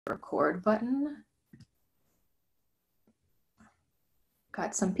record button.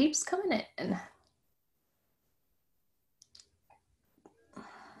 Got some peeps coming in.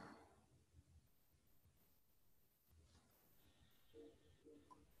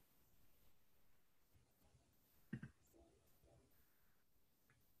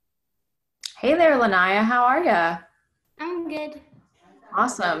 Hey there, Lanaya. How are ya? I'm good.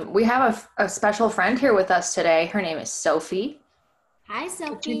 Awesome. We have a special friend here with us today. Her name is Sophie. Hi, Good to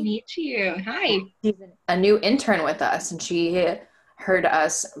Sophie. meet you. Hi. She's a new intern with us, and she heard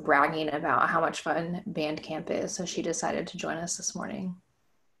us bragging about how much fun band camp is, so she decided to join us this morning.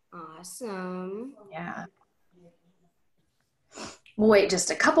 Awesome. Yeah. We'll wait just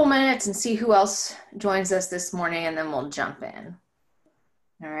a couple minutes and see who else joins us this morning, and then we'll jump in.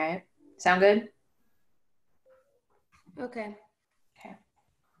 All right. Sound good? Okay. Okay.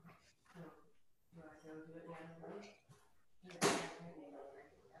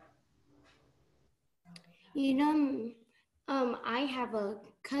 You know, I have a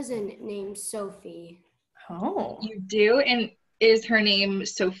cousin named Sophie. Oh. You do? And is her name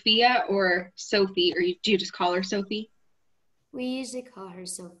Sophia or Sophie, or do you just call her Sophie? We usually call her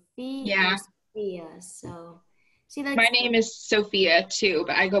Sophie Yeah. or Sophia. So she My likes name is Sophia too,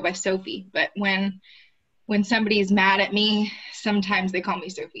 but I go by Sophie. But when somebody's mad at me, sometimes they call me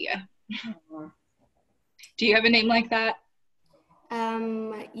Sophia. Do you have a name like that?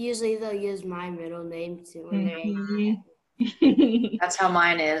 Usually they'll use my middle name too when they're Mhm. That's how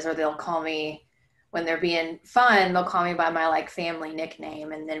mine is, or they'll call me when they're being fun, they'll call me by my like family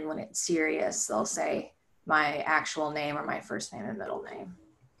nickname, and then when it's serious, they'll say my actual name or my first name and middle name.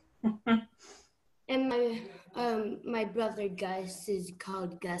 And my brother Gus is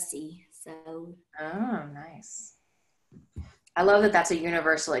called Gussie. So Oh, nice. I love that that's a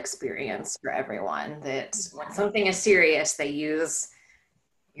universal experience for everyone, that when something is serious, they use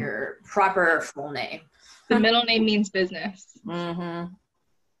your proper full name. The middle name means business. Mm-hmm.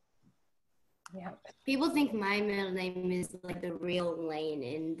 Yeah. people think my middle name is like the real Lane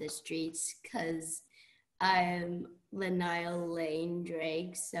in the streets because I'm Lanile Lane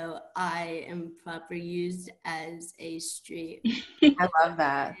Drake, so I am proper used as a street. I love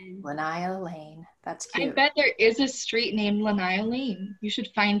that. Lanaya Lane. That's I cute. bet there is a street named Lanaya Lane. You should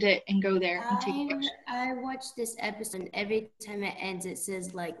find it and go there and take a picture. I watched this episode, and every time it ends, it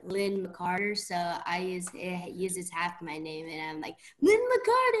says like Lynn McCarter. So it uses half my name, and I'm like Lynn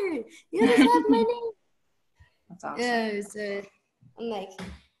McCarter. You just half my name. That's awesome. So I'm like,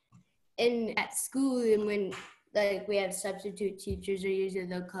 and at school, and when like we have substitute teachers, or usually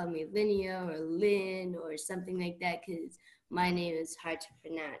they'll call me Linnea or Lynn or something like that because my name is hard to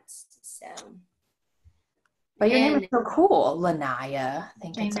pronounce. So. But your name is so cool, Lanaya. I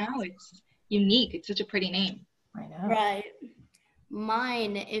know, it's unique. It's such a pretty name. I know. Right.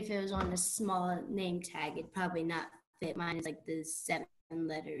 Mine, if it was on a small name tag, it'd probably not fit. Mine is like the 7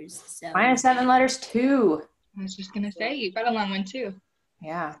 letters. So Mine is 7 letters too. I was just gonna say, you got a long one too.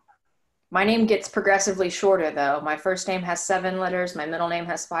 Yeah. My name gets progressively shorter though. My first name has 7 letters, my middle name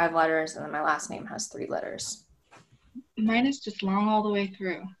has 5 letters, and then my last name has 3 letters. Mine is just long all the way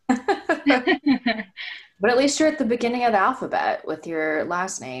through. But at least you're at the beginning of the alphabet with your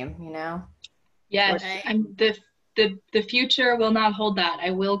last name, you know? Yes, I'm the future will not hold that. I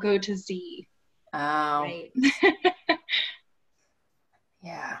will go to Z. Oh. right.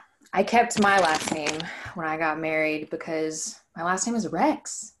 Yeah. I kept my last name when I got married because my last name is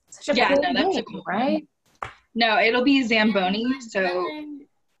Rex. Such a cool that's name, a cool right? one. No, it'll be Zamboni, so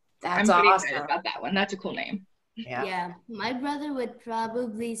That's I'm pretty awesome. excited about that one. That's a cool name. Yeah. My brother would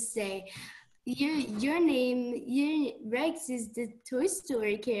probably say, your name, Rex is the Toy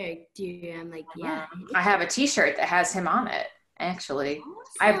Story character. I'm like, yeah. I have a t-shirt that has him on it, actually. Awesome.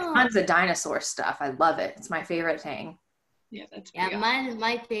 I have tons of dinosaur stuff. I love it. It's my favorite thing. Yeah, that's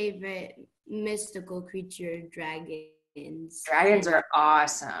my favorite mystical creature, dragons. Dragons are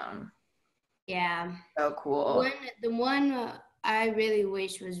awesome. Yeah. So cool. The one I really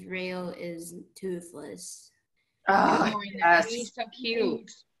wish was real is Toothless. Oh, yes. He's so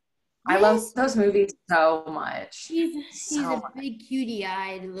cute. I love those movies so much. He's a big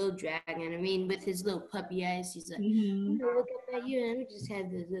cutie-eyed little dragon. I mean, with his little puppy eyes, he's like, I'm gonna look up at you, and I just have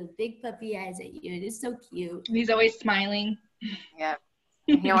the little big puppy eyes at you. It is so cute. He's always smiling. Yeah.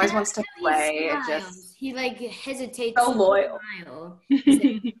 He always wants to play. He like hesitates. So loyal. Smile.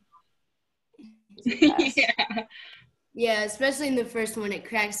 Yeah. Yeah, especially in the first one, it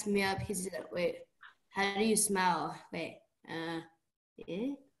cracks me up. He's like, wait, how do you smile? Wait,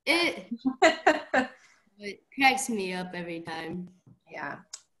 it cracks me up every time. Yeah.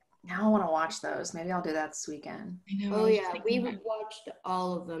 Now I want to watch those. Maybe I'll do that this weekend. I know. Oh yeah, we watched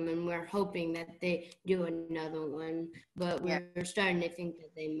all of them, and we're hoping that they do another one. But Yeah. we're starting to think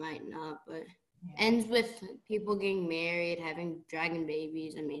that they might not. But Yeah. ends with people getting married, having dragon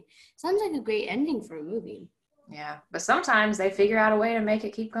babies. I mean, sounds like a great ending for a movie. Yeah, but sometimes they figure out a way to make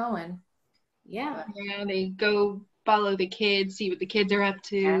it keep going. Yeah. Yeah, they go follow the kids, see what the kids are up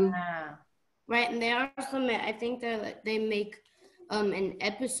to. Yeah. Right, and they also I think they make an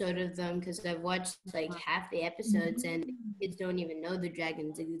episode of them, because I've watched like half the episodes, and kids don't even know the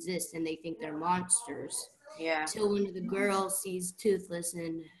dragons exist, and they think they're monsters. Yeah. Till one of the girls sees Toothless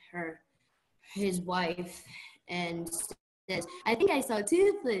and his wife, and says, "I think I saw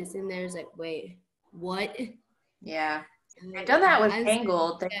Toothless," and there's like, "Wait, what?" Yeah. They've done that with I'm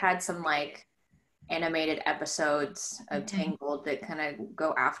Tangled. They've had some like animated episodes of Tangled that kind of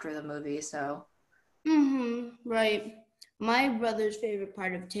go after the movie. So. Right. My brother's favorite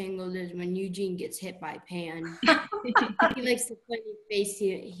part of Tangled is when Eugene gets hit by Pan. He likes the funny face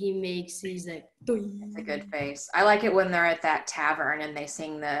he makes. He's like, It's a good face. I like it when they're at that tavern and they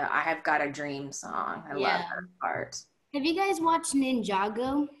sing the "I Have Got a Dream" song. I love that part. Have you guys watched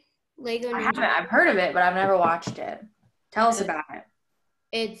Ninjago? Lego Ninjago? I haven't. I've heard of it, but I've never watched it. Tell us about it.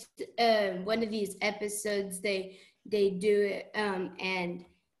 It's one of these episodes they do it, and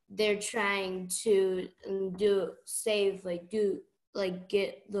they're trying to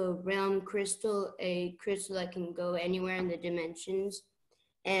get the realm crystal, a crystal that can go anywhere in the dimensions.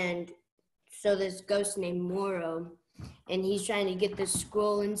 And so this ghost named Moro, and he's trying to get the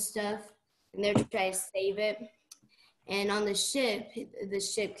scroll and stuff, and they're trying to save it. And on the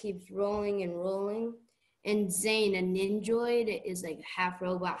ship keeps rolling and rolling. And Zane, a ninjoid, is like half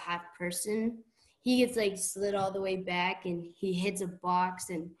robot, half person. He gets like slid all the way back, and he hits a box,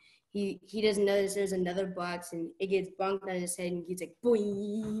 and he doesn't notice there's another box, and it gets bonked on his head, and he's like,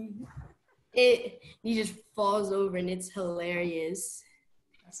 boing. He just falls over, and it's hilarious.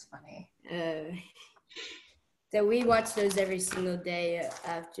 That's funny. So we watch those every single day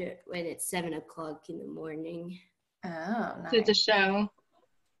when it's 7:00 in the morning. Oh, nice. So it's a show.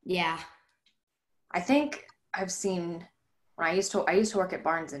 Yeah. I think I've seen when I used to work at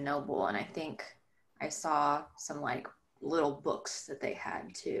Barnes and Noble, and I think I saw some like little books that they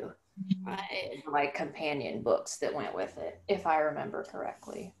had too. Right. Like companion books that went with it, if I remember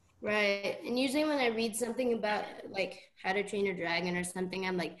correctly. Right. And usually when I read something about like How to Train Your Dragon or something,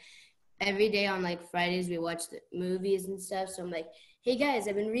 I'm like, every day on like Fridays we watch the movies and stuff. So I'm like, hey guys,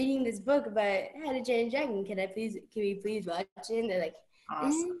 I've been reading this book about How to Train Your Dragon. Can we please watch it? And they're like,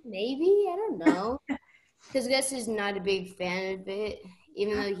 Awesome. Maybe, I don't know. Because Gus is not a big fan of it.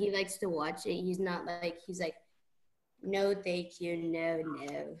 Even though he likes to watch it, he's like, no, thank you, no.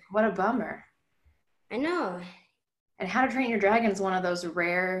 What a bummer. I know. And How to Train Your Dragon is one of those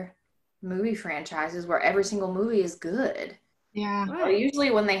rare movie franchises where every single movie is good. Yeah. Well, usually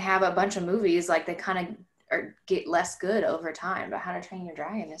when they have a bunch of movies, like they kind of get less good over time. But How to Train Your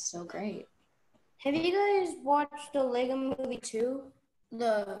Dragon is still great. Have you guys watched the Lego Movie 2?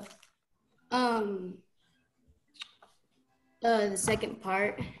 The second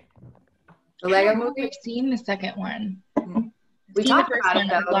part. The Lego movie? I've seen the second one. We talked about it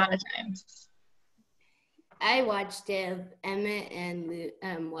a lot of times. I watched it with Emmett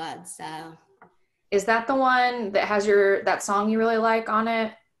and Wild Style. Is that the one that has that song you really like on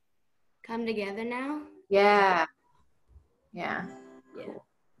it? Come Together Now? Yeah. Cool.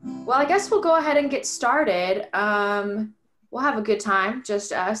 Well, I guess we'll go ahead and get started. We'll have a good time,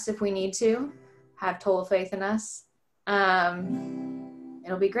 just us, if we need to. Have total faith in us.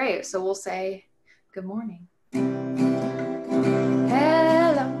 It'll be great. So we'll say good morning. Hello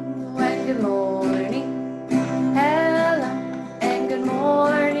and good morning. Hello and good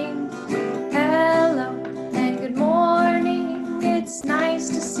morning. Hello and good morning. It's nice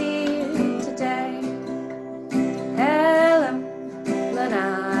to see you today. Hello,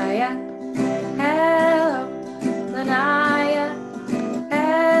 Lanaya. Hello, Lanaya.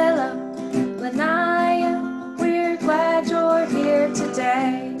 Hello, Lanaya. We're glad you're here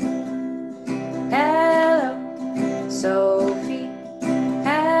today. Hello, Sophie.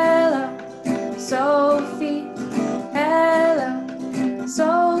 Hello, Sophie. Hello,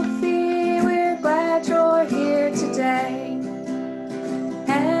 Sophie. We're glad you're here today.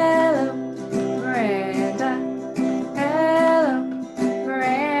 Hello, Miranda. Hello,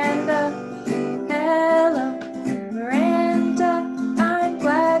 Miranda. Hello, Miranda. I'm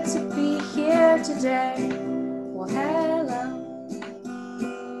glad to be here today. Well, hello.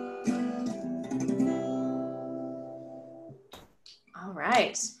 All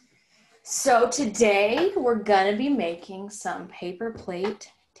right. So today we're gonna be making some paper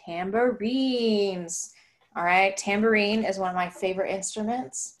plate Tambourines. All right, tambourine is one of my favorite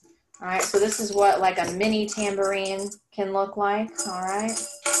instruments. All right, so this is what like a mini tambourine can look like. All right.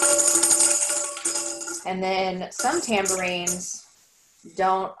 And then some tambourines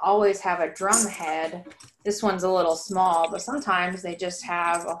don't always have a drum head. This one's a little small, but sometimes they just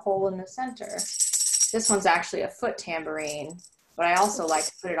have a hole in the center. This one's actually a foot tambourine, but I also like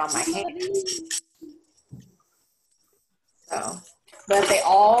to put it on my hand. So, but they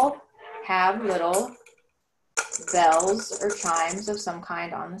all have little bells or chimes of some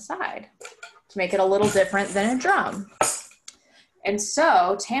kind on the side to make it a little different than a drum. And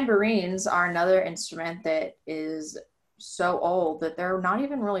so tambourines are another instrument that is so old that they're not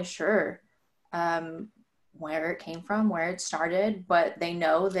even really sure where it came from, where it started, but they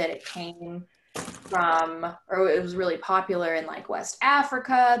know that it came from, or it was really popular in like West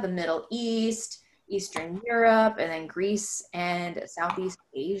Africa, the Middle East, Eastern Europe, and then Greece and Southeast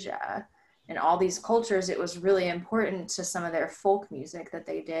Asia. In all these cultures, it was really important to some of their folk music that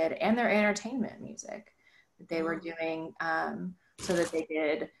they did and their entertainment music that they were doing, so that they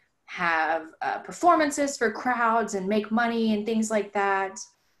could have performances for crowds and make money and things like that.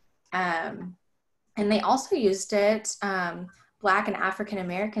 And they also used it, Black and African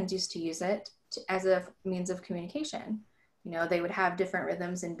Americans used to use it as a means of communication. You know, they would have different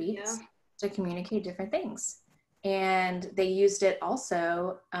rhythms and beats to communicate different things. And they used it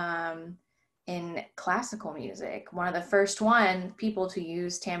also in classical music. One of the first people to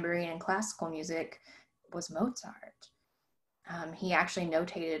use tambourine in classical music was Mozart. He actually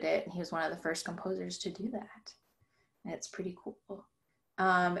notated it, and he was one of the first composers to do that. And it's pretty cool.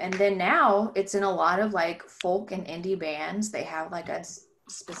 And then now it's in a lot of like folk and indie bands. They have like a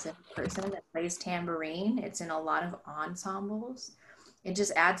specific person that plays tambourine. It's in a lot of ensembles. It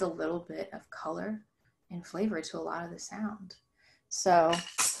just adds a little bit of color and flavor to a lot of the sound. So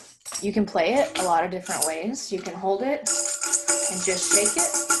you can play it a lot of different ways. You can hold it and just shake it.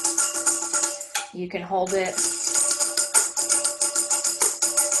 You can hold it,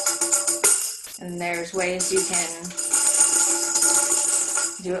 and there's ways you can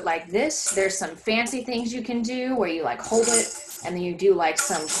do it like this. There's some fancy things you can do where you like hold it and then you do like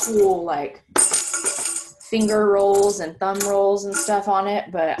some cool like finger rolls and thumb rolls and stuff on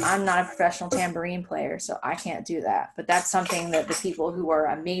it, but I'm not a professional tambourine player, so I can't do that. But that's something that the people who are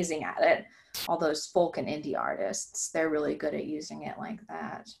amazing at it, all those folk and indie artists, they're really good at using it like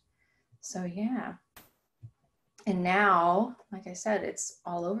that. So yeah. And now, like I said, it's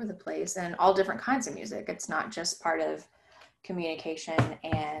all over the place and all different kinds of music. It's not just part of communication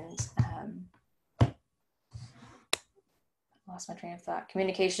and lost my train of thought.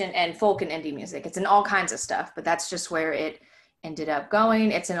 Communication and folk and indie music. It's in all kinds of stuff, but that's just where it ended up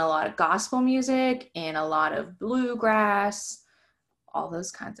going. It's in a lot of gospel music and a lot of bluegrass, all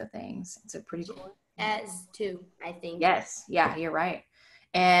those kinds of things. It's a pretty cool. As too, I think. Yes, yeah, you're right.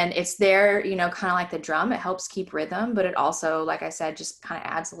 And it's there, you know, kind of like the drum. It helps keep rhythm, but it also, like I said, just kind of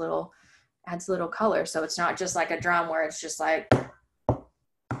adds a little color. So it's not just like a drum where it's just like,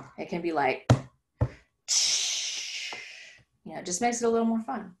 it can be like, you know, it just makes it a little more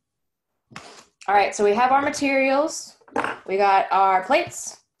fun. All right, so we have our materials. We got our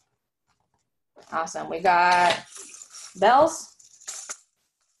plates. Awesome. We got bells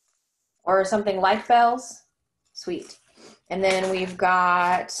or something like bells. Sweet. And then we've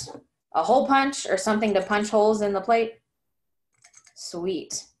got a hole punch or something to punch holes in the plate.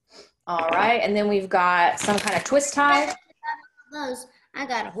 Sweet. All right, and then we've got some kind of twist tie. I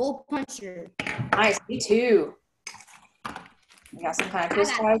got a hole puncher. Nice, me too. We got some kind of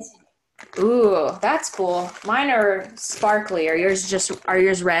twist ties. Ooh, that's cool. Mine are sparkly. Are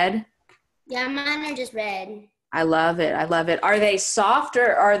yours red? Yeah, mine are just red. I love it. I love it. Are they soft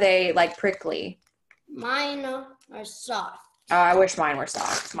or are they like prickly? Mine are soft. Oh, I wish mine were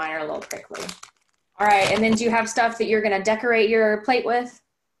soft. Mine are a little prickly. All right, and then do you have stuff that you're gonna decorate your plate with?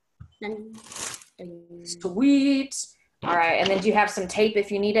 Sweet. All right, and then do you have some tape if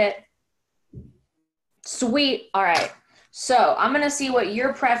you need it? Sweet. All right. So I'm going to see what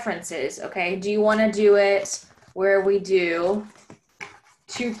your preference is, okay? Do you want to do it where we do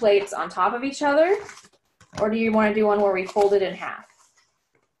 2 plates on top of each other? Or do you want to do one where we fold it in half?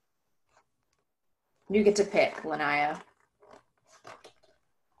 You get to pick, Lanaya.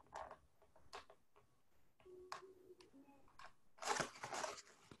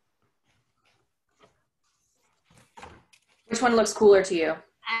 Which one looks cooler to you?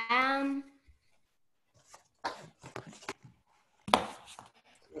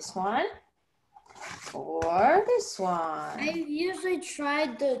 This one. or this one? I usually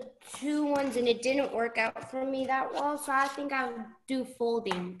tried the 2 ones and it didn't work out for me that well, so I think I'll do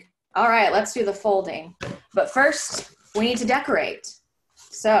folding. All right, let's do the folding. But first, we need to decorate.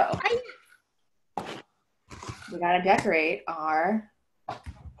 So, we gotta decorate our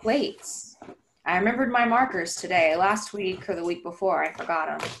plates. I remembered my markers today. Last week or the week before, I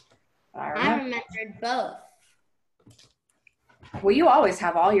forgot them. But I remembered both. Well, you always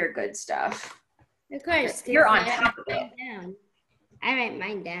have all your good stuff. Of course. You're on top of it. I write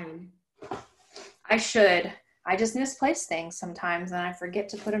mine down. I should. I just misplace things sometimes and I forget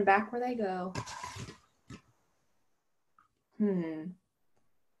to put them back where they go.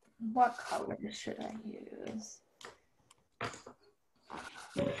 What color should I use?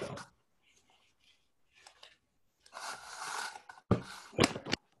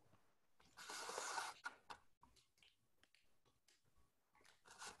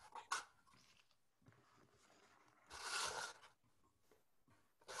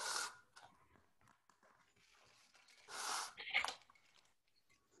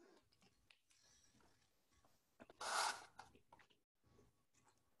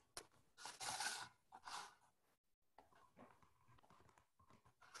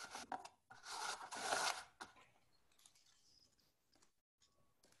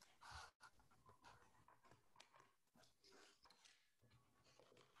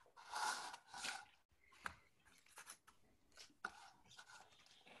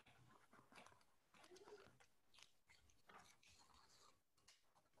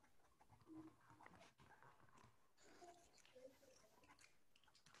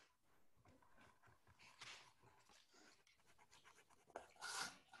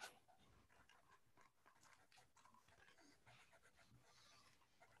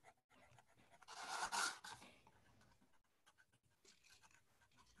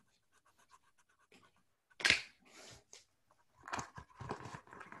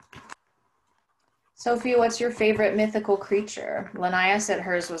 Sophie, what's your favorite mythical creature? Linnea said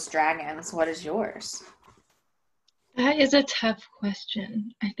hers was dragons. What is yours? That is a tough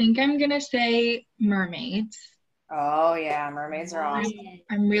question. I think I'm going to say mermaids. Oh, yeah. Mermaids are awesome.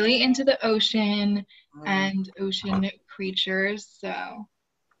 I'm really into the ocean and ocean creatures, so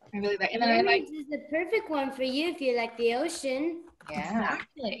I really like. And then mermaids is the perfect one for you if you like the ocean. Yeah.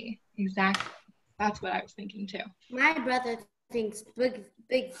 Exactly. That's what I was thinking too. My brother thinks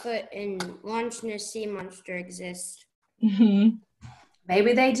Bigfoot and Loch Ness sea monster exist.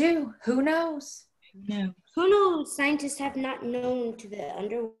 Maybe they do. Who knows? No. Who knows? Scientists have not known to the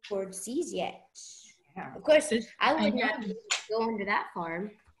underworld seas yet. Yeah. Of course, I would not go under that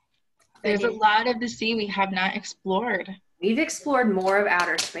far. There's a lot of the sea we have not explored. We've explored more of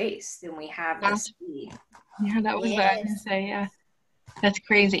outer space than we have the sea. Yeah, that was what I was going to say. Yeah. That's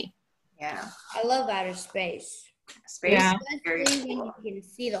crazy. Yeah. I love outer space. Space is very cool. You can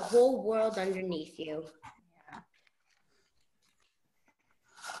see the whole world underneath you. Yeah.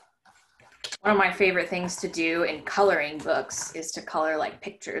 One of my favorite things to do in coloring books is to color like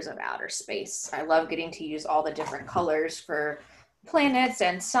pictures of outer space. I love getting to use all the different colors for planets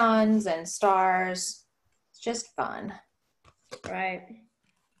and suns and stars. It's just fun. Right.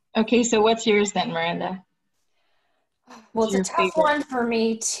 Okay, so what's yours then, Miranda? Well, it's a tough one for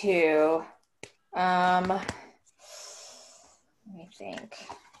me too. Let me think.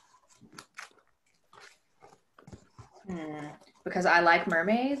 Because I like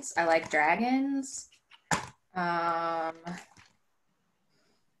mermaids, I like dragons. I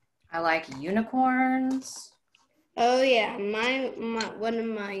like unicorns. Oh yeah, one of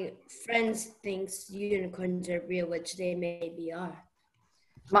my friends thinks unicorns are real, which they maybe are.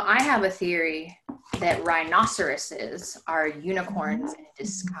 Well, I have a theory that rhinoceroses are unicorns in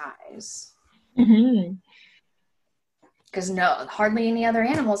disguise. Because hardly any other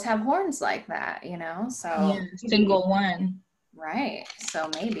animals have horns like that, you know? So yeah, single one. Right. So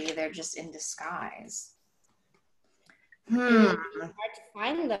maybe they're just in disguise. Hard to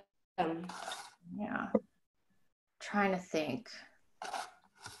find them. Yeah. Trying to think.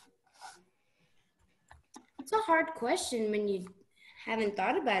 It's a hard question when you haven't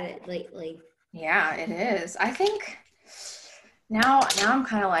thought about it lately. Yeah, it is. I think now I'm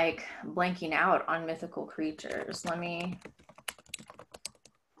kind of like blanking out on mythical creatures. I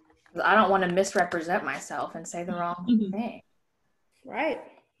don't want to misrepresent myself and say the wrong thing. Right.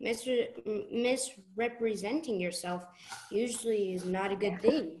 Misrepresenting yourself usually is not a good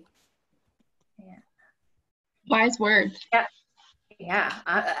thing. Yeah. Wise words. Yeah.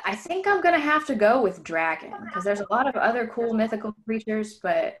 I think I'm going to have to go with dragon because there's a lot of other cool mythical creatures,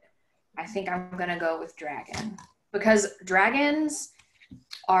 but I think I'm going to go with dragon because dragons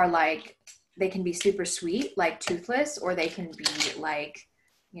are like they can be super sweet, like Toothless, or they can be like,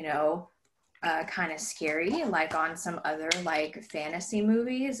 you know, kind of scary, like on some other like fantasy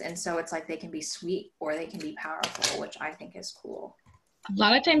movies. And so it's like they can be sweet or they can be powerful, which I think is cool. A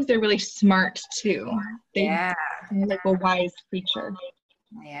lot of times they're really smart too. Yeah. They're like a wise creature.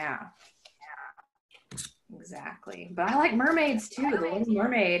 Yeah. Exactly. But I like mermaids too. The Little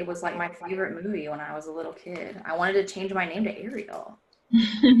Mermaid was like my favorite movie when I was a little kid. I wanted to change my name to Ariel.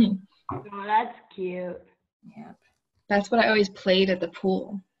 Oh, that's cute. Yeah. That's what I always played at the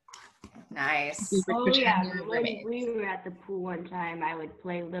pool. Nice. We would Oh pretend yeah, we were when mermaids. we were at the pool one time, I would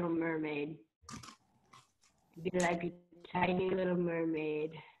play Little Mermaid. Be like a tiny little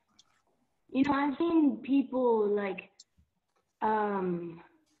mermaid. You know, I've seen people like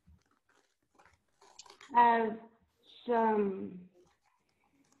have some.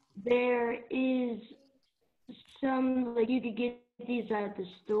 There is some like you could get these at the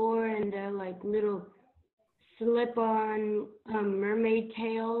store, and they're like little slip-on mermaid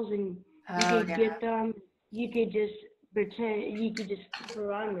tails, and you Oh, could yeah. get them. You could just pretend. You could just flip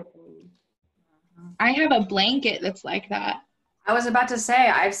around with them. I have a blanket that's like that. I was about to say,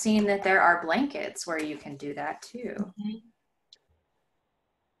 I've seen that there are blankets where you can do that too. Mm-hmm.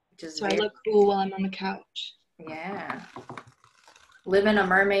 Which is So I look cool while I'm on the couch. Yeah. Living a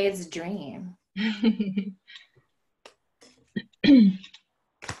mermaid's dream.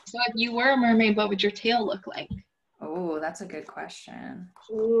 So if you were a mermaid, what would your tail look like? Oh, that's a good question.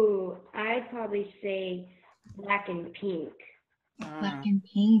 Ooh, I'd probably say black and pink. Black and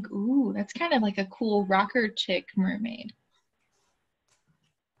pink. Ooh, that's kind of like a cool rocker chick mermaid.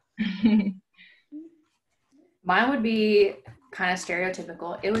 Mine would be kind of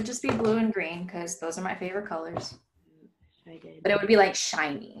stereotypical. It would just be blue and green because those are my favorite colors. But it would be like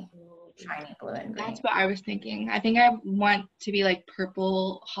shiny blue and green. That's what I was thinking. I think I want to be like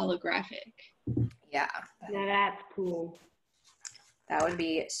purple holographic. Yeah. Now that's cool. That would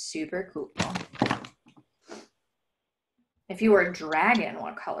be super cool. If you were a dragon,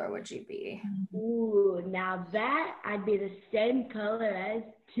 what color would you be? Ooh, now that I'd be the same color as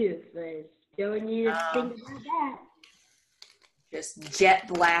Toothless. Don't need to think about that. Just jet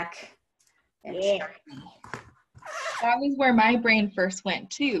black and Yeah. shiny. That was where my brain first went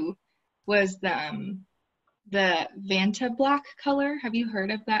too, was the Vanta black color. Have you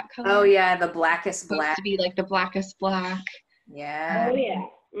heard of that color? Oh yeah, the blackest It's supposed black. to be like the blackest black. Yeah. Oh yeah.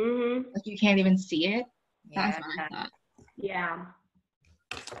 Mhm. Like you can't even see it. Yeah. That's what I thought. Yeah.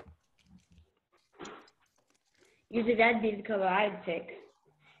 Usually that'd be the color I'd pick.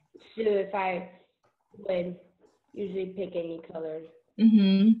 So if I would usually pick any color.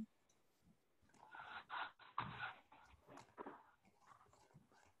 Mm-hmm.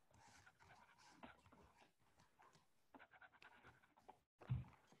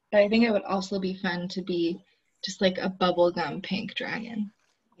 But I think it would also be fun to be just like a bubblegum pink dragon.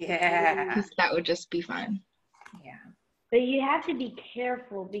 Yeah. Because that would just be fun. Yeah. But you have to be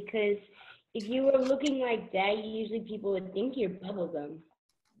careful because if you were looking like that, usually people would think you're bubblegum.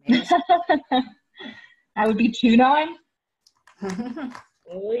 I would be tuned on.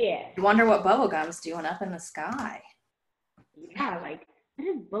 Oh yeah. You wonder what bubblegum's doing up in the sky. Yeah, like what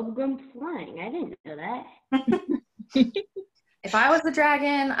is bubblegum flying? I didn't know that. If I was the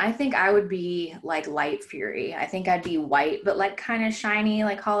dragon, I think I would be like Light Fury. I think I'd be white, but like kind of shiny,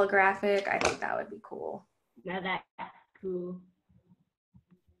 like holographic. I think that would be cool. Now that's cool.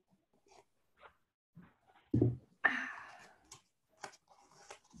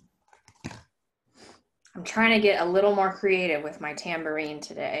 I'm trying to get a little more creative with my tambourine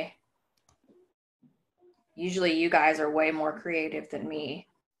today. Usually you guys are way more creative than me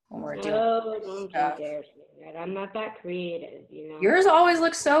when we're doing don't stuff. you dare say that. I'm not that creative, you know. Yours always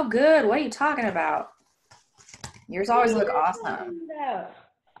looks so good. What are you talking about? Yours always look awesome. I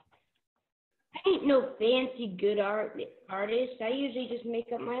ain't no fancy good artist. I usually just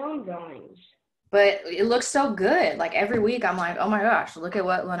make up my own drawings. But it looks so good. Like every week I'm like, oh my gosh, look at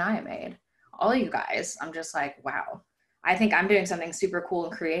what Lanaya made. All you guys, I'm just like, wow. I think I'm doing something super cool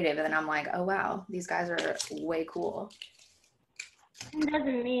and creative. And then I'm like, oh wow, these guys are way cool. It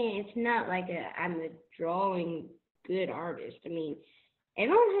doesn't mean it's not like I'm a drawing good artist. I mean,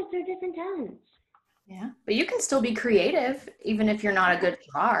 everyone has their different talents. Yeah. But you can still be creative even if you're not a good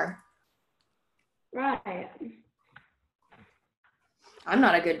drawer. Right. I'm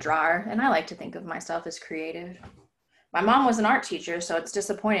not a good drawer, and I like to think of myself as creative. My mom was an art teacher, so it's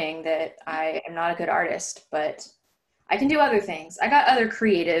disappointing that I am not a good artist, but I can do other things. I got other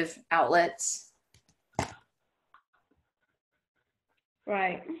creative outlets.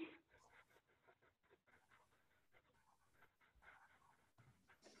 Right.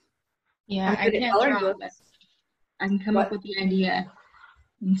 Yeah, I good at can't coloring draw, books. but I can come up What? with the idea.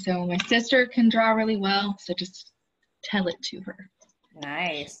 And so my sister can draw really well, so just tell it to her.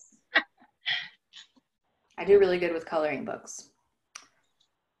 Nice. I do really good with coloring books.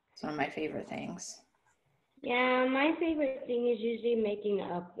 It's one of my favorite things. Yeah, my favorite thing is usually making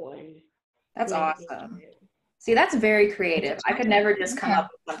up one. That's Make awesome. it. See, that's very creative. I could never just come Yeah. up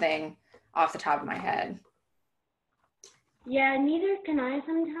with something off the top of my head. Yeah, neither can I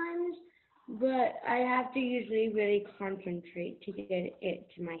sometimes, but I have to usually really concentrate to get it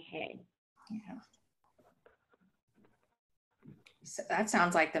to my head. Yeah. So that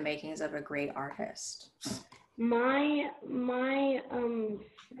sounds like the makings of a great artist. My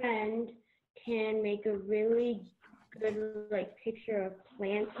friend can make a really good like picture of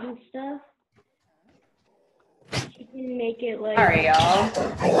plants and stuff. She can make it like Sorry,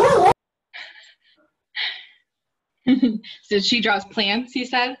 y'all. So she draws plants, you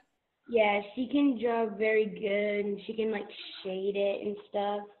said? yeah, she can draw very good and she can like shade it and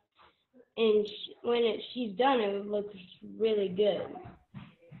stuff. And when she's done, it looks really good.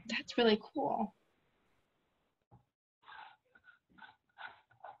 That's really cool.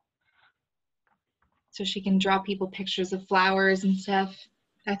 So she can draw people pictures of flowers and stuff.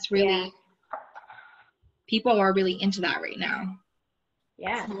 That's really, people are really into that right now.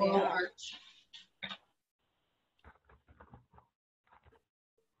 Yeah, they Floral are. art.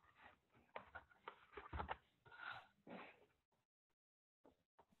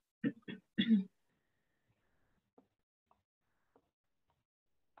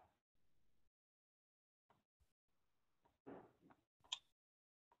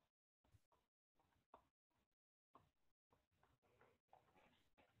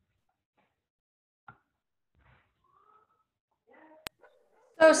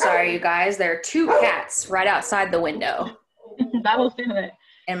 So sorry, you guys. There are 2 cats right outside the window. That'll do it.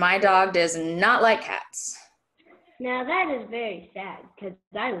 And my dog does not like cats. Now that is very sad because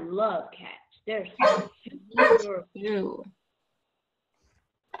I love cats. They're so Ew.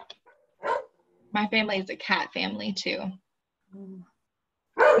 My family is a cat family too.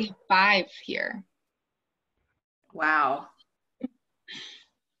 We have 5 here. Wow.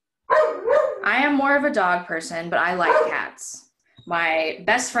 I am more of a dog person, but I like cats. My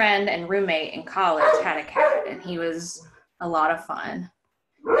best friend and roommate in college had a cat, and he was a lot of fun.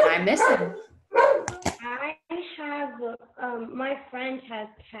 And I miss him. I have, my friend has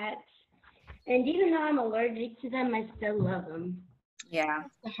cats, and even though I'm allergic to them, I still love them. Yeah.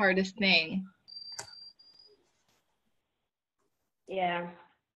 That's the hardest thing. Yeah.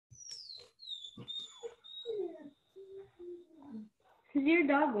 Is your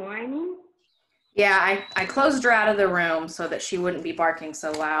dog whining? Yeah, I closed her out of the room so that she wouldn't be barking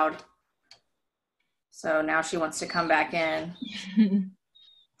so loud. So now she wants to come back in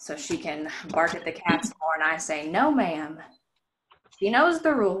so she can bark at the cats more. And I say, no, ma'am. She knows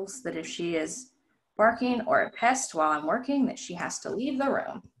the rules that if she is barking or a pest while I'm working, that she has to leave the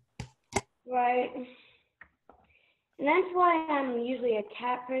room. Right. And that's why I'm usually a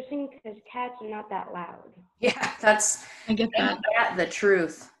cat person, because cats are not that loud. Yeah, I get that. the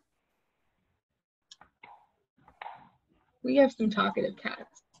truth. We have some talkative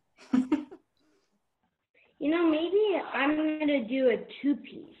cats. You know, maybe I'm going to do a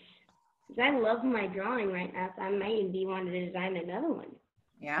 2-piece. Because I love my drawing right now, so I might be wanting to design another one.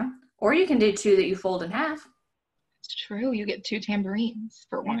 Yeah. Or you can do 2 that you fold in half. It's true. You get 2 tambourines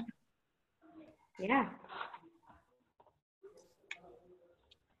for one. Yeah.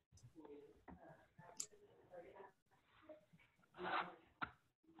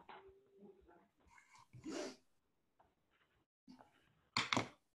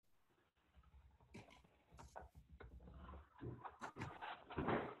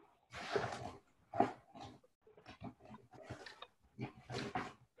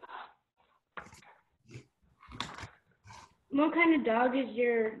 What kind of dog is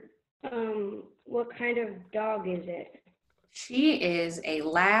what kind of dog is it? She is a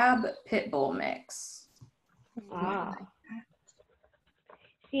lab pit bull mix. Ah.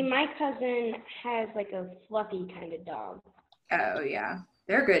 See, my cousin has like a fluffy kind of dog. Oh, yeah.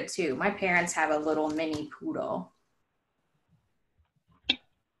 They're good too. My parents have a little mini poodle.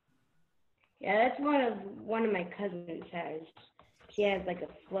 Yeah, that's one of my cousins has. She has like a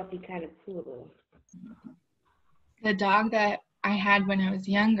fluffy kind of poodle. The dog that I had when I was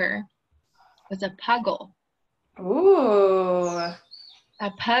younger was a puggle. Ooh.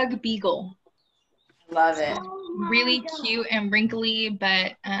 A pug beagle. Love it. Oh Really cute and wrinkly,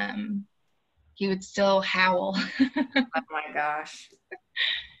 but he would still howl. Oh my gosh.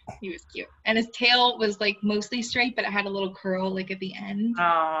 He was cute. And his tail was like mostly straight, but it had a little curl like at the end.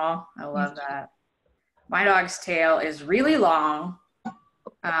 Oh, I love that. My dog's tail is really long,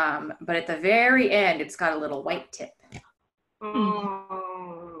 but at the very end, it's got a little white tip.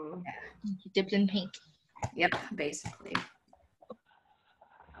 Oh. Yeah. Dipped in paint. Yep, basically.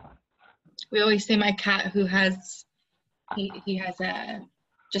 We always say my cat who has, he has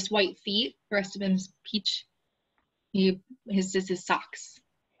just white feet. The rest of him's peach. His is his socks.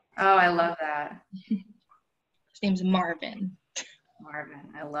 Oh, I love that. His name's Marvin.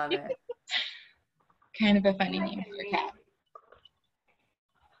 Marvin, I love it. Kind of a funny name for a cat.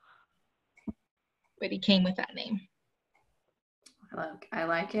 But he came with that name. I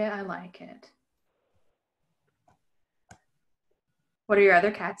like it. I like it. What are your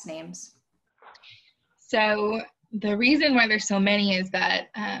other cats' names? So the reason why there's so many is that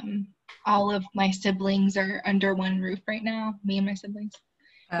all of my siblings are under one roof right now, me and my siblings,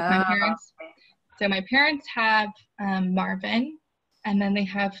 with my parents. So my parents have Marvin, and then they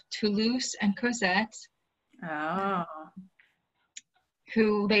have Toulouse and Cosette,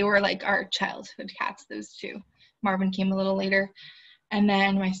 who they were like our childhood cats, those two. Marvin came a little later. And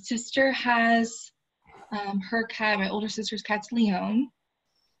then my sister has her cat, my older sister's cat's Leon.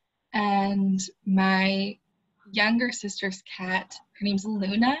 And my younger sister's cat, her name's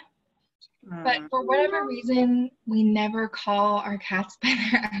Luna. But for whatever reason, we never call our cats by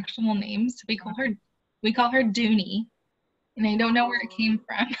their actual names. We call her Dooney, and I don't know where it came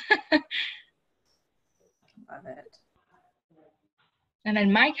from. Love it. And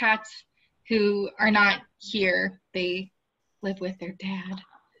then my cats, who are not here, they live with their dad.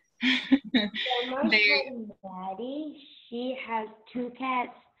 My friend Maddie, she has two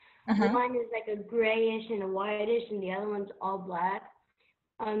cats. One is like a grayish and a whitish, and the other one's all black.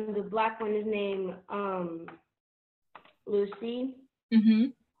 The black one is named Lucy.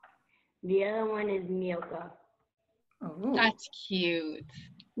 The other one is Milka. Oh, that's cute.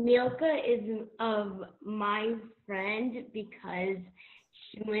 Milka is of my friend because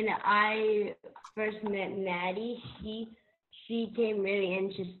when I first met Maddie, she came really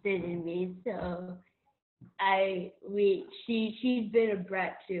interested in me, so she's been a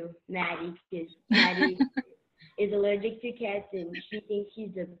brat to Maddie because Maddie is allergic to cats and she thinks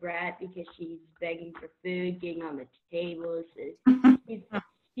she's a brat because she's begging for food, getting on the table. So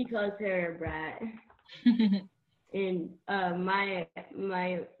she calls her a brat. And my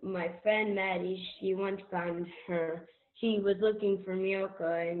friend Maddie, she once found her. She was looking for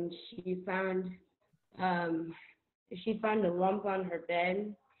Milka and she found a lump on her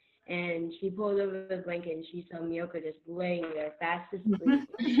bed. And she pulled over the blanket and she saw Milka just laying there fast asleep.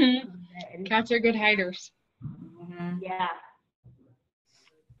 Cats are good hiders. Yeah.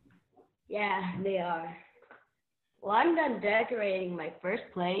 Yeah, they are. Well, I'm done decorating my first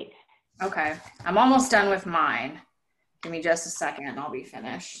plate. Okay. I'm almost done with mine. Give me just a second and I'll be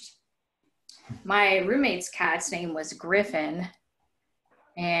finished. My roommate's cat's name was Griffin.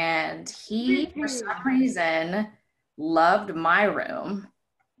 And he, for some reason, loved my room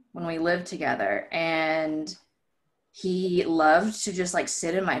when we lived together, and he loved to just like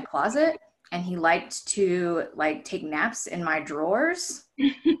sit in my closet, and he liked to like take naps in my drawers.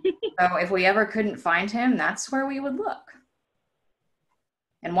 So if we ever couldn't find him, that's where we would look.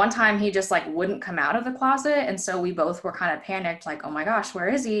 And one time he just like wouldn't come out of the closet, and so we both were kind of panicked, like, oh my gosh, where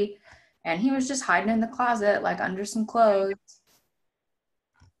is he? And he was just hiding in the closet, like under some clothes,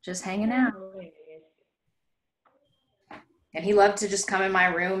 just hanging out. And he loved to just come in my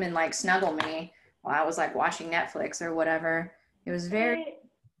room and like snuggle me while I was like watching Netflix or whatever. It was very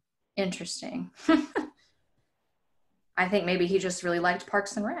interesting. I think maybe he just really liked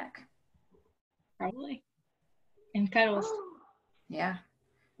Parks and Rec. Probably. And cuddles. Yeah.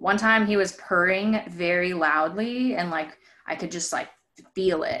 One time he was purring very loudly and like I could just like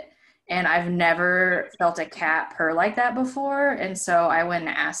feel it. And I've never felt a cat purr like that before. And so I went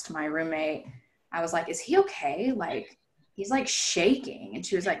and asked my roommate, I was like, is he okay? Like, he's like shaking. And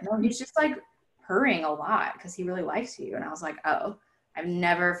she was like, no, he's just like purring a lot because he really likes you. And I was like, oh, I've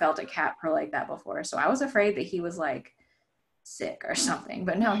never felt a cat purr like that before. So I was afraid that he was like sick or something,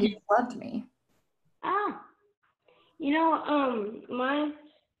 but no, he loved me. My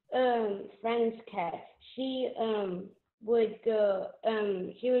friend's cat, she would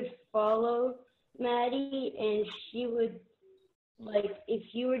follow Maddie, and she would, like,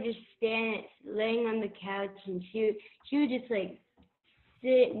 if you were just laying on the couch, and she would just like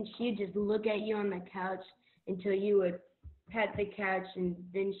sit and she'd just look at you on the couch until you would pet the couch, and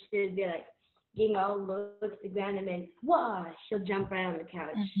then she'd be like getting all looks the ground, and then she'll jump right on the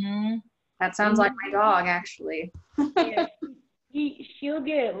couch. That sounds like my dog, actually. Yeah, she'll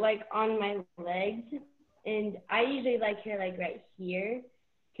get like on my legs, and I usually like her like right here,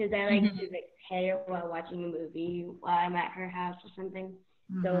 because I like to like pet her while watching a movie while I'm at her house or something.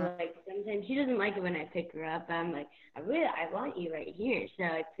 So like sometimes she doesn't like it when I pick her up. I'm like, I want you right here. So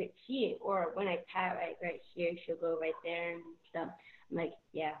or when I pat right here, she'll go right there and stuff. I'm like,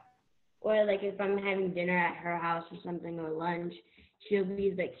 yeah. Or like if I'm having dinner at her house or something, or lunch, she'll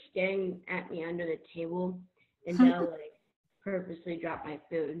be like staring at me under the table, and they'll like purposely drop my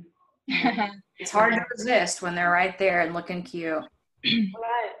food. It's hard to resist when they're right there and looking cute. Well,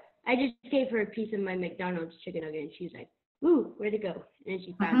 I just gave her a piece of my McDonald's chicken nugget, and she's like, "Ooh, where'd it go?" And then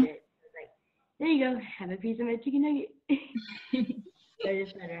she found it. I was like, "There you go, have a piece of my chicken nugget." So I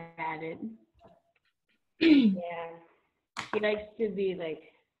just let her have it. Yeah, she likes to be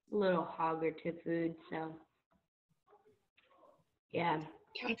like a little hogger to food, so yeah.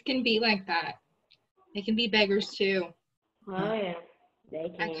 Cats can be like that. They can be beggars too. Oh yeah, they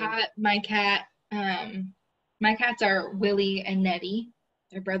can. My cats are Willie and Nettie.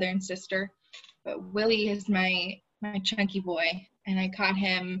 They're brother and sister. But Willie is my chunky boy, and I caught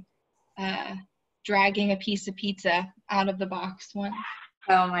him dragging a piece of pizza out of the box once.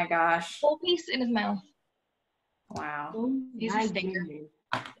 Oh my gosh. Whole piece in his mouth. Wow. Oh, He's a stinker.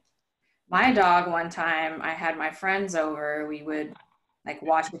 My dog, one time, I had my friends over. We would like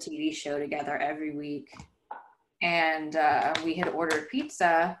watch a TV show together every week. And we had ordered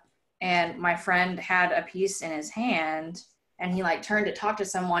pizza, and my friend had a piece in his hand, and he like turned to talk to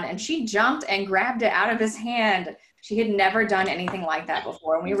someone, and she jumped and grabbed it out of his hand. She had never done anything like that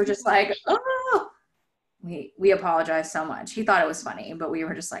before. And we were just like, oh, we apologized so much. He thought it was funny, but we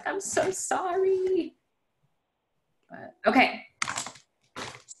were just like, I'm so sorry. But, okay.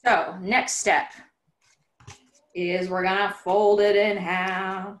 So next step is we're gonna fold it in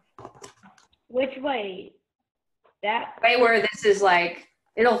half. Which way? That way where this is like,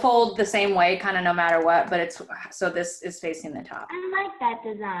 it'll fold the same way kind of no matter what, but it's, so this is facing the top. I like that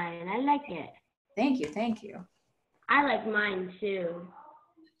design. I like it. Thank you, thank you. I like mine too.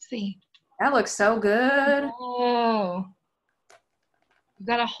 Let's see. That looks so good. Oh, we've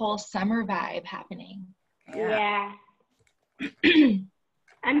got a whole summer vibe happening. Yeah.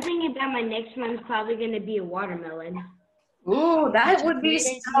 I'm thinking about my next one's probably going to be a watermelon. Ooh, that would be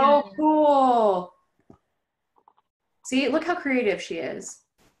so cool. See, look how creative she is.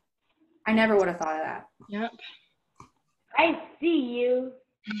 I never would have thought of that. Yep. I see you.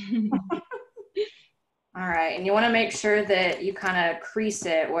 All right, and you want to make sure that you kind of crease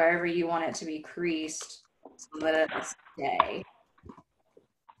it wherever you want it to be creased so that it'll stay.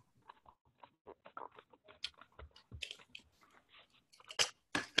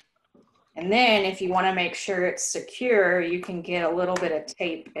 And then if you want to make sure it's secure, you can get a little bit of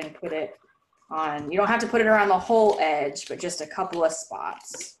tape and put it on. You don't have to put it around the whole edge, but just a couple of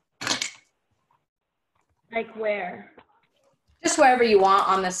spots. Like where? Just wherever you want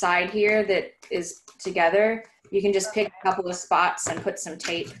on the side here that is together. You can just pick a couple of spots and put some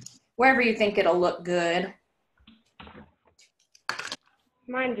tape wherever you think it'll look good.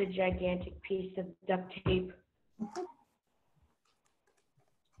 Mine's a gigantic piece of duct tape.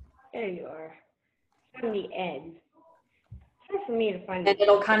 There you are. On the edge. It's hard for me to find it. And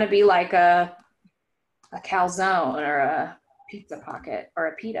it'll kind of be like a calzone or a pizza pocket or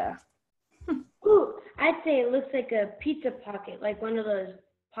a pita. Ooh, I'd say it looks like a pizza pocket, like one of those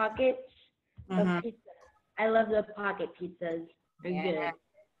pockets of pizza. I love the pocket pizzas. They're good.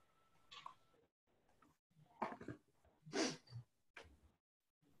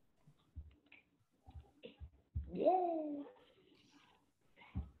 Yeah.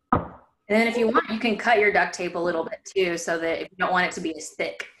 And then if you want, you can cut your duct tape a little bit too, so that if you don't want it to be as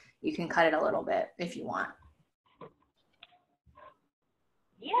thick, you can cut it a little bit if you want.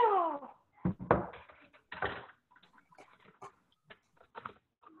 Yeah.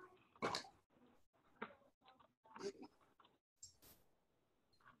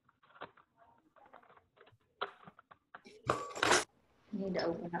 I need to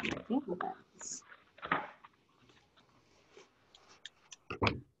open up my Jingle Bells.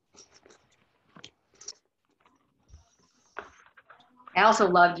 I also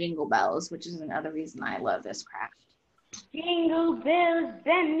love Jingle Bells, which is another reason I love this craft. Jingle bells,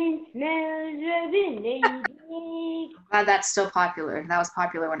 bending smells of an I'm glad that's still popular. That was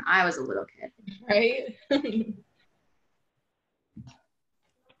popular when I was a little kid. Right?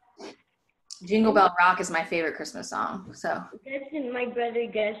 Jingle Bell Rock is my favorite Christmas song. So That's my brother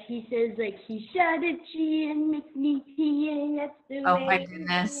Gus. He says like he shot at you and makes me pee, and that's the way. Oh my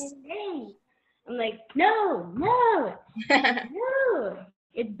goodness. Hey. I'm like, no.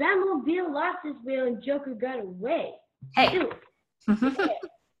 It's Batmobile lost his wheel and Joker got away. Hey, All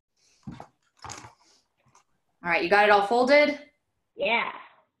right, you got it all folded? Yeah.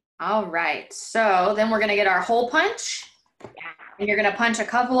 All right, so then we're gonna get our hole punch. Yeah. And you're gonna punch a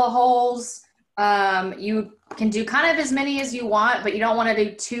couple of holes. You can do kind of as many as you want, but you don't wanna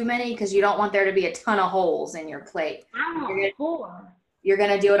do too many because you don't want there to be a ton of holes in your plate. I want 4. You're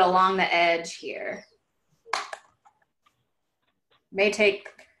gonna do it along the edge here. May take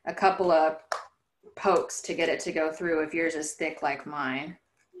a couple of pokes to get it to go through if yours is thick like mine.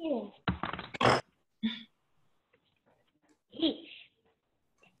 Yeah.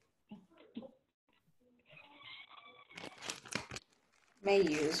 May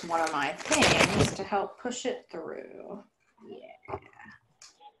use one of my things to help push it through. Yeah.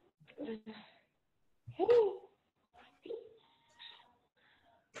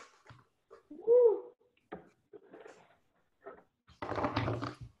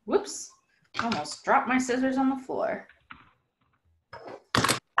 Whoops, almost dropped my scissors on the floor.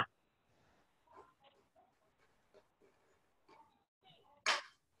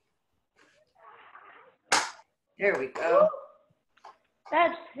 There we go.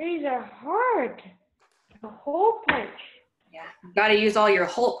 These are hard. The hole punch. Yeah, you gotta use all your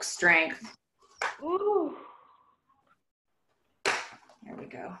Hulk strength. Ooh. There we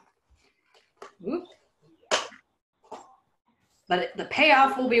go. Whoop. But the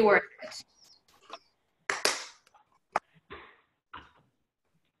payoff will be worth it.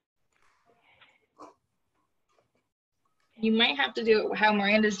 You might have to do it how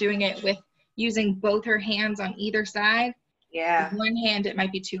Miranda's doing it, with using both her hands on either side. Yeah. With one hand, it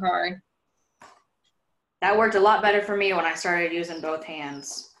might be too hard. That worked a lot better for me when I started using both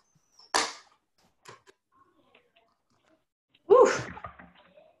hands. Whew.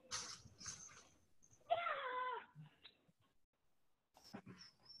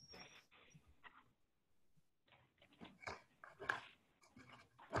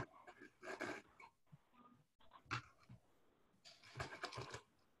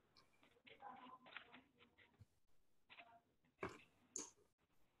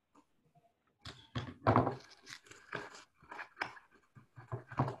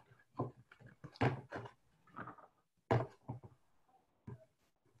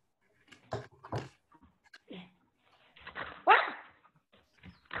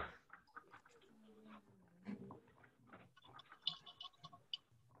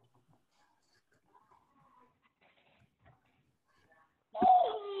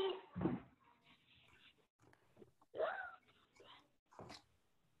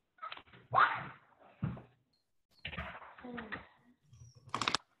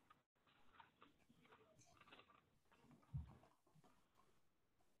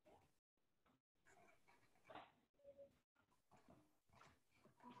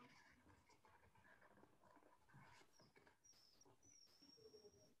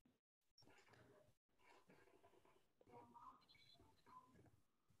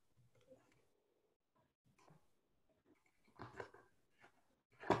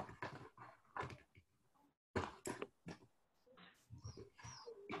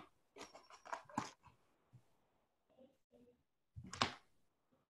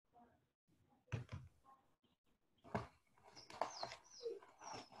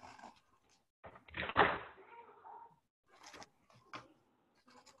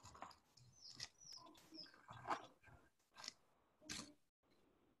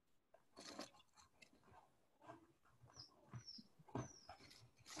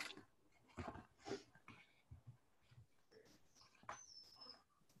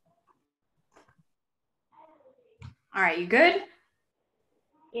 All right, you good?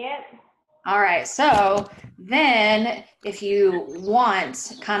 Yep. All right, so then if you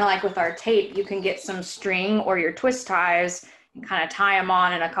want, kind of like with our tape, you can get some string or your twist ties and kind of tie them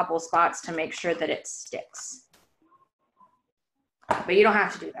on in a couple spots to make sure that it sticks. But you don't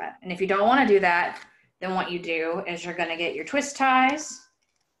have to do that. And if you don't want to do that, then what you do is you're going to get your twist ties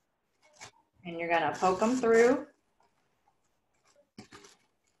and you're going to poke them through.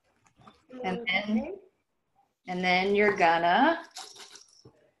 And then you're gonna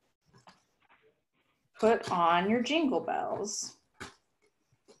put on your jingle bells.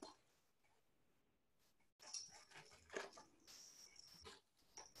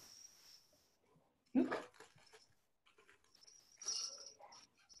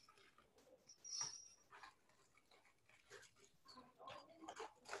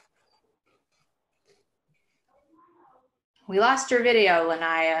 We lost your video,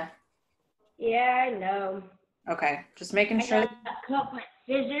 Lanaya. Yeah, I know. Okay, just making sure. I got cut with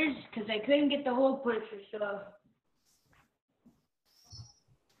scissors because I couldn't get the hole punch or so.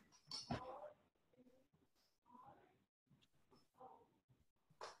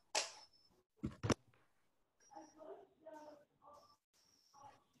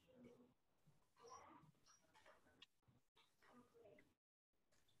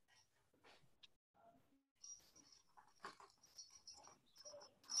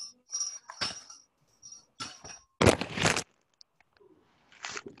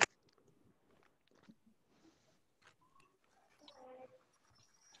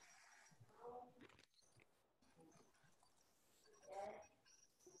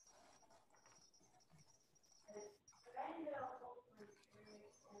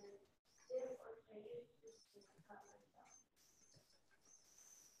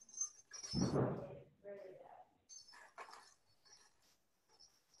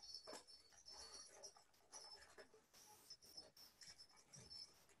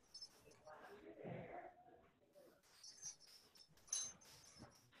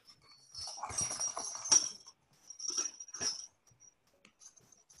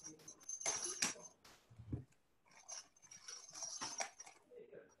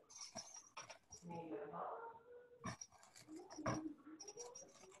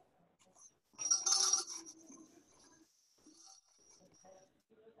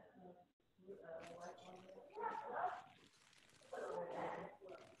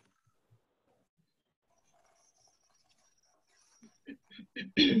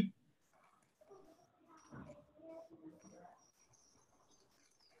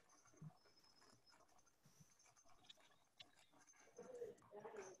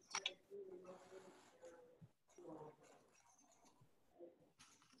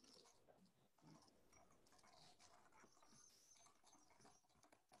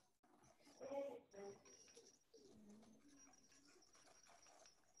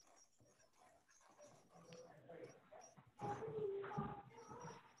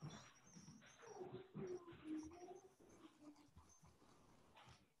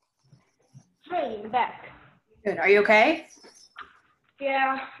 Hey, I'm back. Good. Are you okay?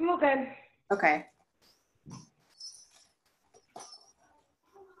 Yeah, I'm okay. Okay.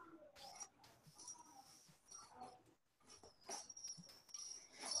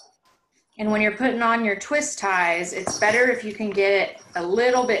 And when you're putting on your twist ties, it's better if you can get it a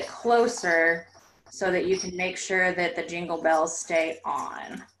little bit closer so that you can make sure that the jingle bells stay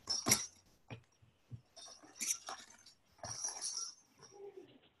on.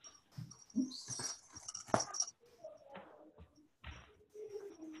 Oops.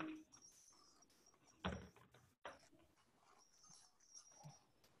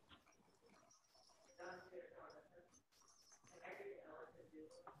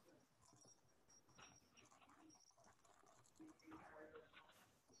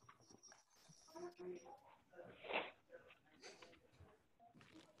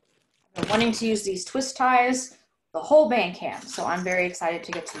 I'm wanting to use these twist ties the whole band camp, so I'm very excited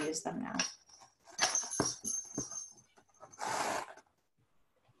to get to use them now.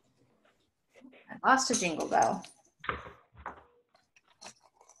 I lost a jingle bell.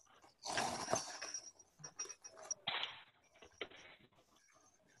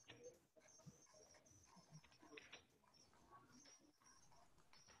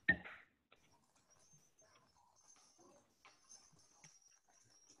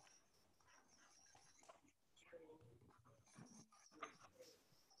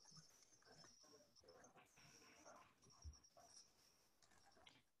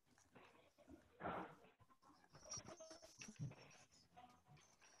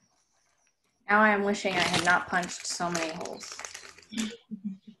 Now I am wishing I had not punched so many holes.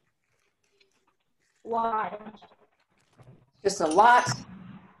 Why? Just a lot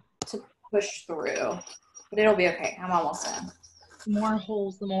to push through, but it'll be okay. I'm almost done. The more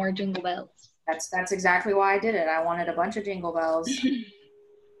holes, the more jingle bells. That's exactly why I did it. I wanted a bunch of jingle bells.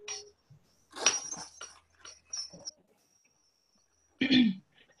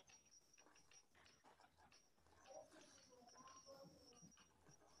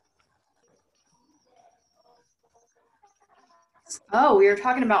 Oh, we were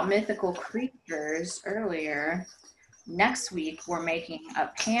talking about mythical creatures earlier. Next week, we're making a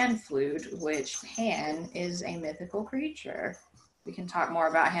pan flute, which Pan is a mythical creature. We can talk more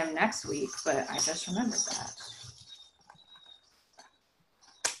about him next week, but I just remembered that.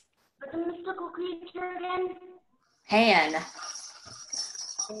 What's a mystical creature again? Pan.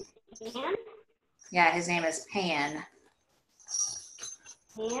 Pan? Yeah, his name is Pan.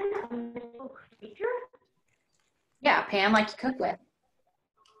 Pan? A mystical creature? Yeah, Pan like you cook with.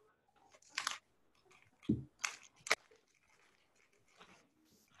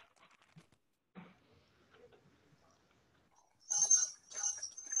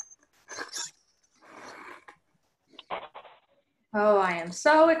 Oh, I am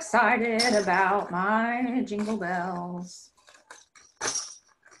so excited about my jingle bells.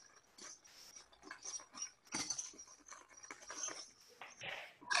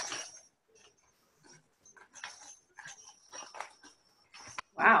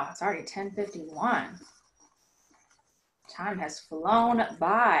 Wow, it's already 10:51. Time has flown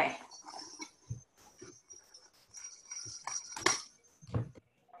by.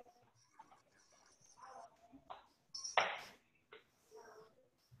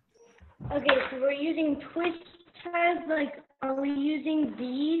 Okay, so we're using twist ties. Like, are we using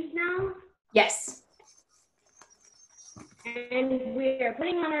these now? Yes. And we're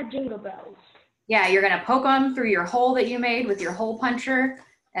putting on our jingle bells. Yeah, you're gonna poke them through your hole that you made with your hole puncher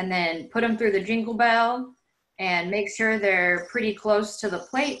and then put them through the jingle bell and make sure they're pretty close to the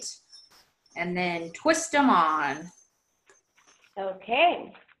plate and then twist them on.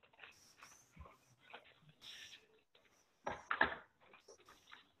 Okay.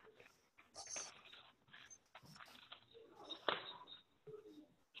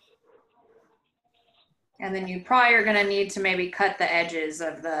 And then you probably are gonna need to maybe cut the edges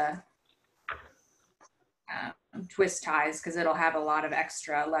of the twist ties because it'll have a lot of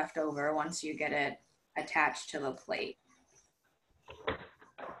extra left over once you get it attached to the plate.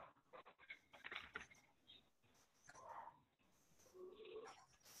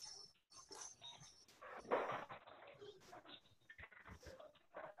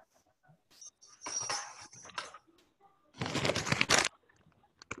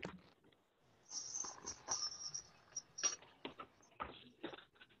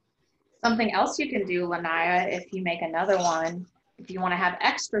 Something else you can do, Lanaya, if you make another one, if you want to have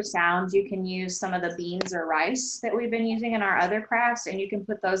extra sounds, you can use some of the beans or rice that we've been using in our other crafts, and you can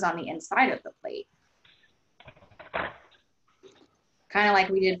put those on the inside of the plate. Kind of like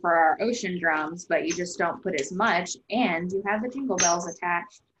we did for our ocean drums, but you just don't put as much, and you have the jingle bells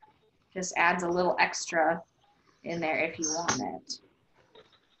attached. Just adds a little extra in there if you want it.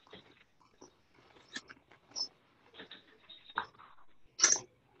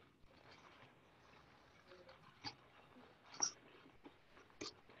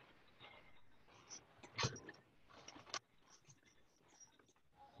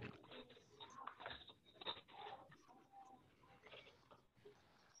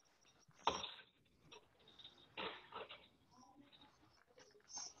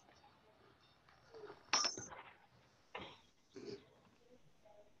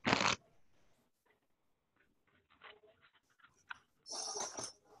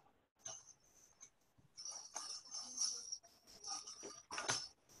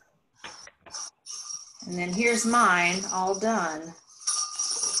 And then here's mine all done.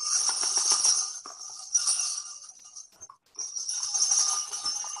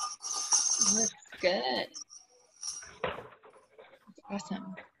 Looks good. That's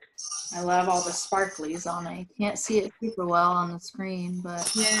awesome. I love all the sparklies on it. You can't see it super well on the screen, but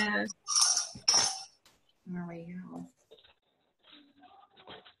Yeah. there we go.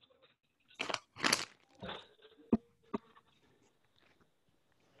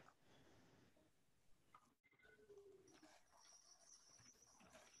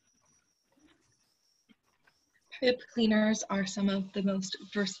 Pipe cleaners are some of the most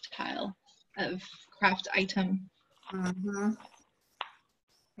versatile of craft item. Mm-hmm.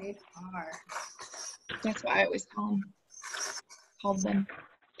 They are. That's why I always called them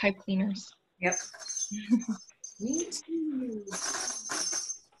pipe cleaners. Yep. Me too.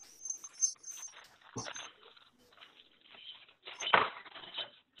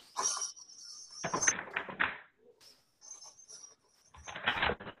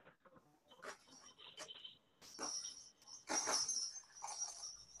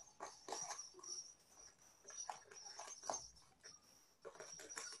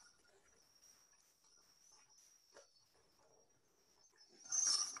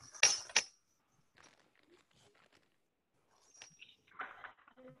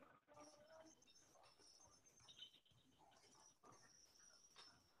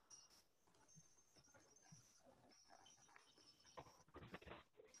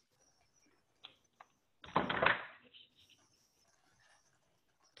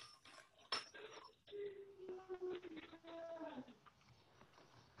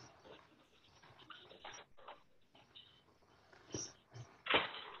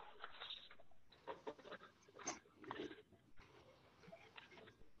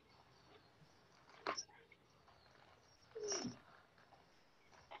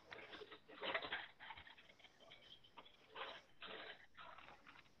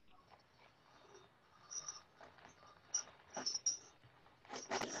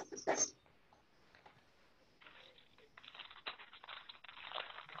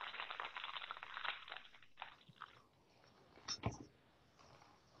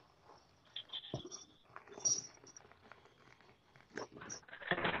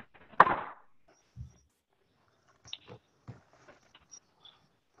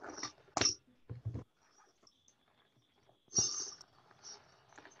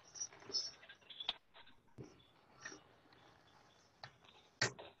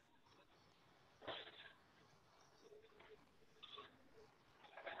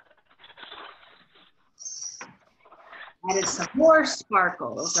 Added some more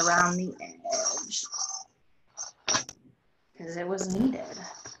sparkles around the edge because it was needed.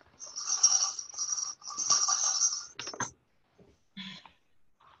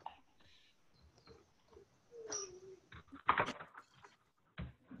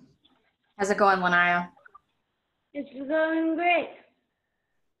 How's it going, Lanaya? It's going great.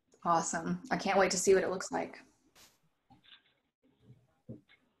 Awesome. I can't wait to see what it looks like.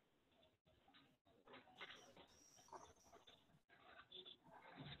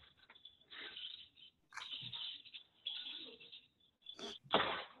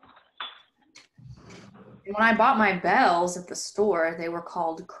 And when I bought my bells at the store, they were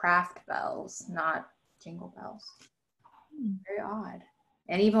called craft bells, not jingle bells. Very odd.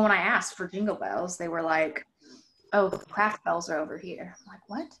 And even when I asked for jingle bells, they were like, oh, craft bells are over here. I'm like,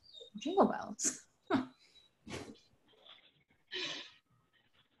 what? Jingle bells?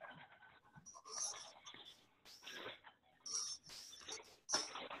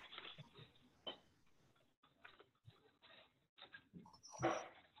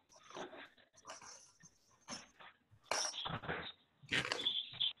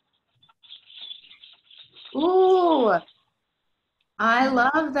 I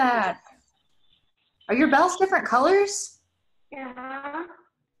love that. Are your bells different colors? Yeah.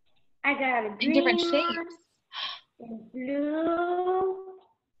 I got a In green different one shapes. and blue.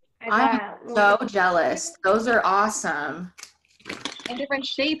 I'm so one. jealous. Those are awesome. In different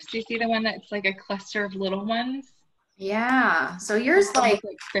shapes. Do you see the one that's like a cluster of little ones? Yeah. So yours Some like, look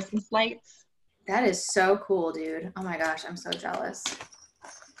like Christmas lights. that is so cool, dude. Oh my gosh, I'm so jealous.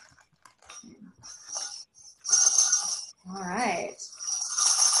 All right.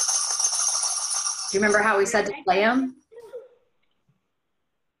 Do you remember how we said to play them?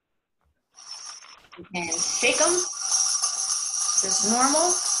 We can shake them, just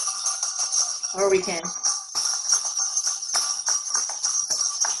normal, or we can.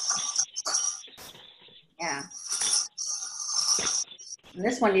 Yeah. And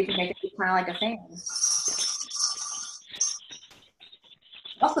this one you can make it kind of like a fan.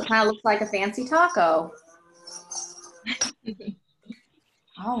 Also kind of looks like a fancy taco.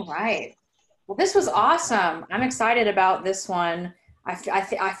 All right. Well, this was awesome. I'm excited about this one. I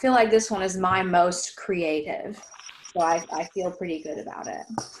feel like this one is my most creative. So I feel pretty good about it.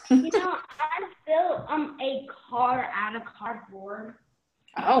 You know, I built a car out of cardboard.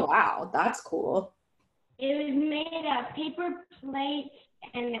 Oh, wow. That's cool. It was made out of paper plates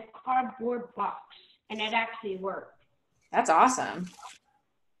and a cardboard box, and it actually worked. That's awesome.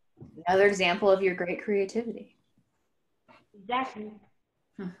 Another example of your great creativity. Exactly.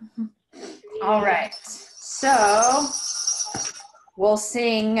 All right. So we'll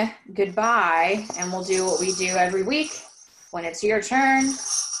sing goodbye and we'll do what we do every week. When it's your turn,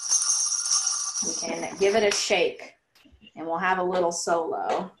 you can give it a shake and we'll have a little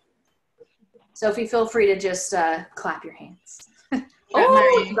solo. Sophie, feel free to just clap your hands.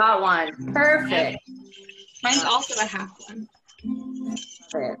 Oh, you got one. Perfect. Mine's also a half one.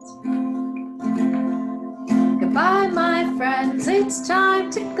 Perfect. Goodbye, my friends, it's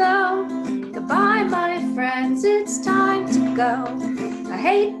time to go. Goodbye, my friends, it's time to go. I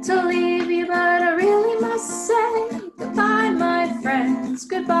hate to leave you, but I really must say goodbye, my friends,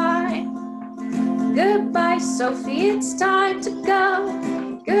 goodbye. Goodbye, Sophie, it's time to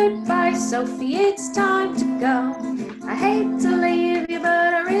go. Goodbye, Sophie, it's time to go. I hate to leave you,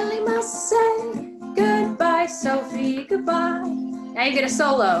 but I really must say goodbye, Sophie, goodbye. Now you get a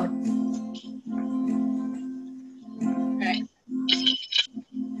solo. Right.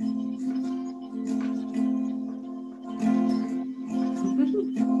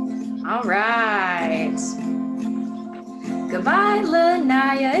 All right. Goodbye,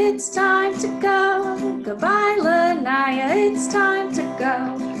 Lanaya, it's time to go. Goodbye, Lanaya, it's time to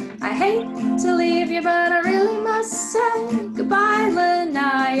go. I hate to leave you, but I really must say goodbye,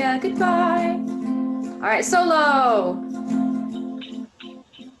 Lanaya, goodbye. All right, solo.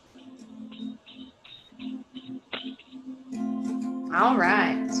 All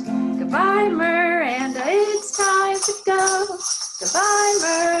right. Goodbye, Miranda, it's time to go. Goodbye,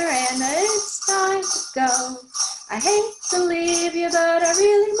 Miranda, it's time to go. I hate to leave you, but I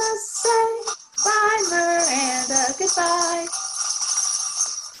really must say bye, Miranda, goodbye.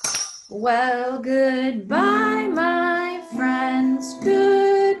 Well, goodbye, my friends,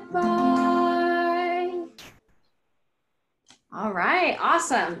 goodbye. All right,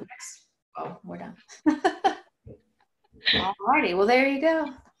 awesome. Oh, we're done. All righty, well, there you go.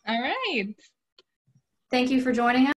 All right. Thank you for joining us.